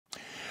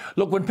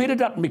Look, when Peter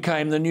Dutton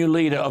became the new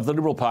leader of the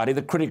Liberal Party,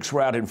 the critics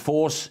were out in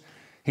force.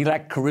 He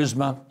lacked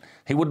charisma.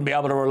 He wouldn't be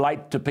able to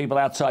relate to people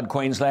outside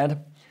Queensland.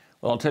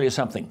 Well, I'll tell you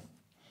something.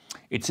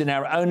 It's in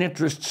our own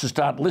interests to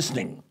start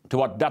listening to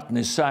what Dutton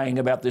is saying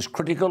about this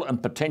critical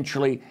and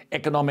potentially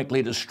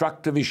economically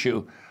destructive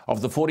issue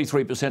of the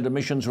 43%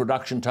 emissions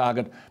reduction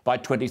target by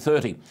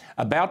 2030,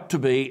 about to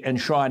be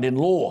enshrined in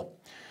law.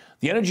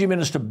 The Energy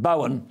Minister,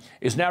 Bowen,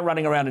 is now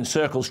running around in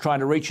circles trying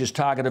to reach his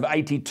target of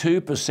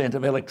 82%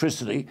 of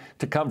electricity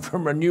to come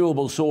from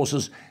renewable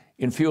sources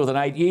in fewer than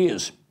 8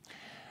 years.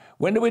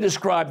 When do we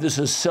describe this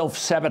as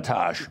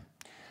self-sabotage?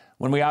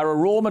 When we are a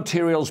raw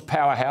materials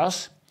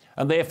powerhouse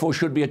and therefore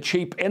should be a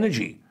cheap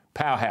energy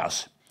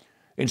powerhouse,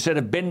 instead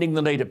of bending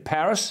the knee to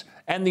Paris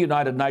and the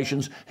United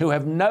Nations, who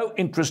have no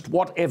interest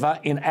whatever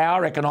in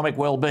our economic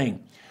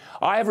well-being.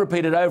 I have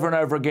repeated over and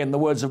over again the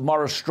words of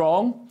Maurice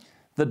Strong,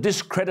 the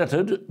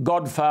discredited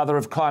godfather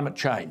of climate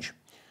change,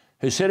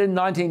 who said in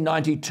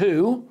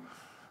 1992,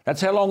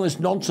 that's how long this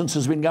nonsense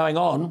has been going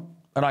on,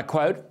 and I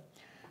quote,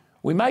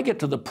 "We may get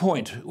to the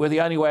point where the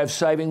only way of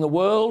saving the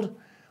world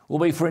will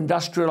be for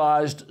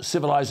industrialised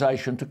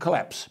civilisation to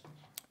collapse.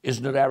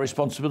 Isn't it our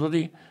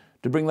responsibility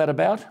to bring that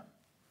about?"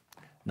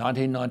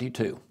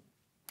 1992.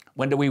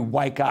 When do we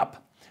wake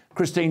up?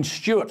 Christine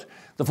Stewart,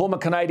 the former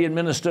Canadian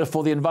Minister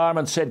for the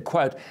Environment, said,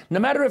 quote, "No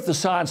matter if the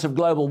science of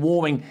global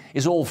warming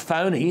is all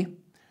phony,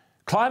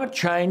 climate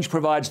change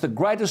provides the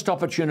greatest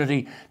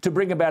opportunity to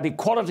bring about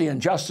equality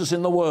and justice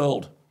in the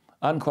world,"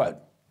 unquote.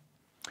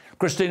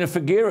 Christina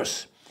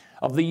Figueres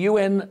of the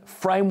UN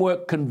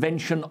Framework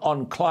Convention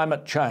on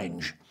Climate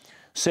Change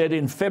said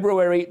in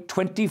February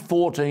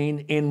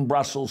 2014 in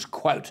Brussels,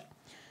 quote,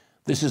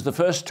 "This is the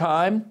first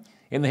time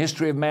in the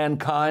history of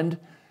mankind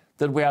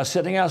that we are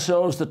setting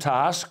ourselves the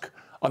task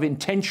of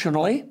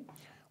intentionally,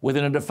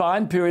 within a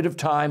defined period of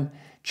time,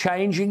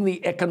 changing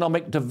the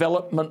economic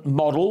development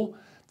model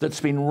that's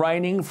been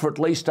reigning for at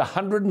least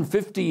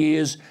 150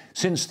 years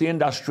since the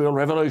Industrial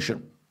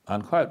Revolution,"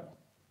 unquote.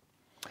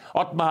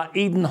 Ottmar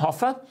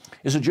Edenhofer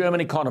is a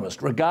German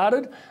economist,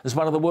 regarded as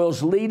one of the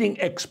world's leading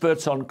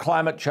experts on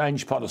climate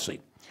change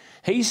policy.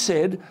 He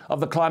said of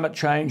the Climate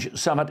Change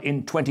Summit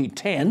in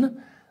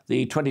 2010,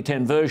 the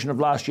 2010 version of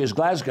last year's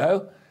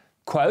Glasgow,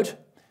 quote,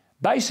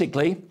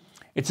 "Basically,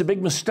 it's a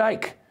big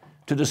mistake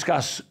to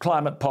discuss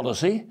climate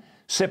policy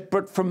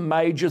separate from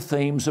major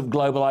themes of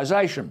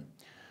globalisation.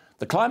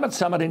 The Climate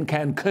Summit in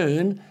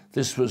Cancun,"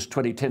 this was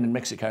 2010 in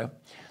Mexico,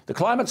 "the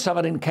Climate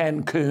Summit in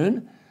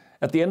Cancun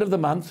at the end of the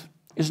month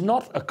is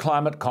not a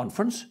climate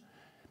conference,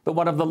 but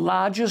one of the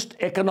largest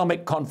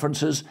economic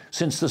conferences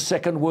since the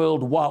Second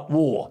World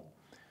War."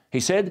 He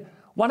said,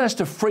 "One has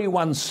to free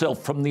oneself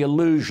from the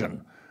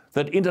illusion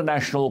that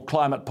international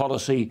climate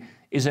policy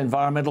is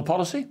environmental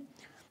policy.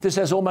 This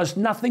has almost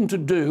nothing to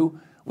do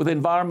with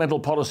environmental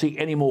policy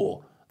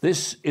anymore.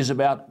 This is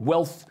about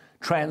wealth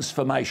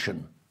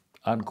transformation,"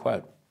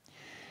 unquote.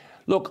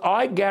 Look,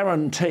 I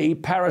guarantee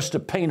Paris to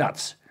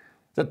peanuts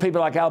that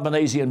people like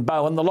Albanese and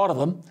Bowen, the lot of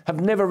them,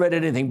 have never read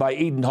anything by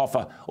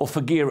Edenhofer or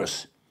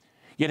Figueres,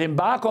 yet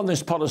embark on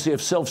this policy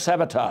of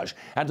self-sabotage,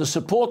 and to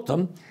support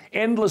them,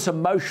 endless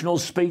emotional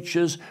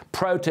speeches,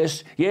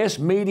 protests, yes,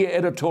 media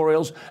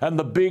editorials, and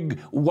the big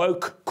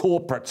woke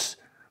corporates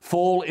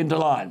fall into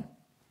line.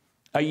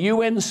 A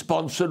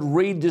UN-sponsored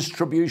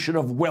redistribution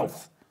of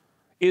wealth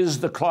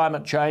is the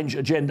climate change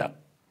agenda.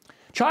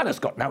 China's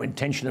got no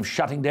intention of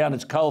shutting down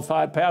its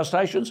coal-fired power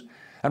stations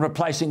and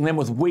replacing them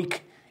with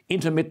weak,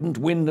 intermittent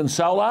wind and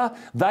solar.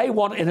 They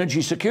want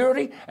energy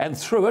security and,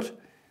 through it,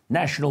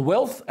 national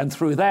wealth, and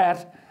through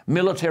that,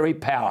 military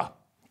power.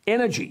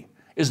 Energy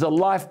is the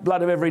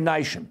lifeblood of every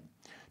nation.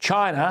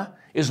 China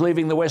is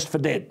leaving the West for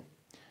dead.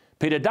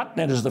 Peter Dutton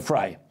enters the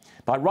fray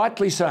by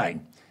rightly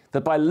saying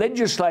that by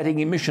legislating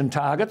emission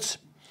targets,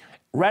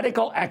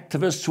 radical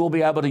activists will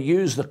be able to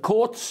use the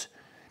courts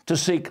to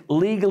seek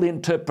legal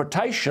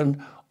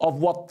interpretation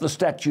of what the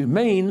statute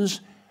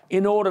means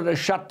in order to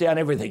shut down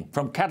everything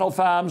from cattle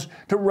farms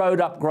to road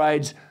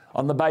upgrades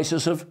on the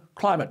basis of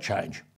climate change.